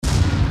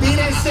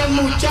dice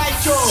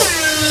muchacho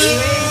y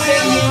vence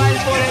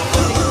llevar por el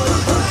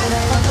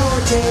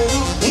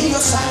y yo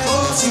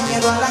salgo sin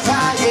miedo a la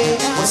calle.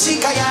 Por si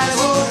cae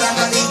algo, la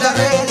gatita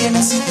ready en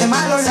el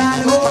sistema lo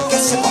largo. Porque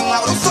se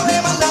ponga bruto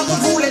le mandamos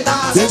un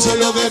fuletazo. Eso es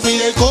lo que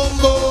pide el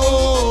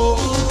combo.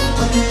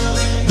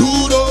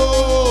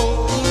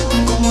 Duro.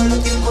 Como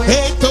los tiempos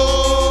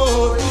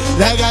Esto.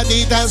 La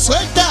gatita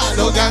suelta,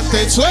 los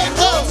gantes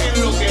sueltos.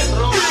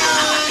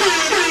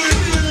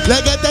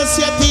 Las gatas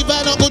se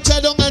activaron,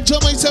 escucharon al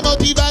chomo y se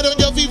motivaron.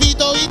 Yo viví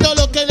todo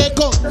lo que le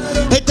con.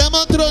 Estamos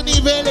a otros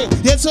niveles.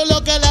 Y eso es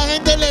lo que a la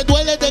gente le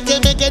duele. De que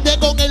me quedé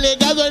con el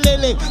legado,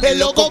 el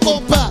loco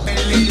compa.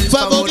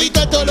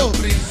 Favorita Toro,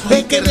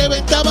 el que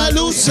reventaba el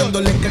uso.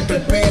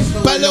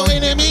 Para los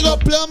enemigos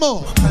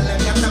plomo.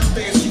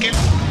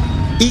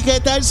 ¿Y qué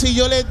tal si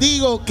yo les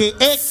digo que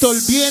Héctor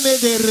viene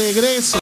de regreso?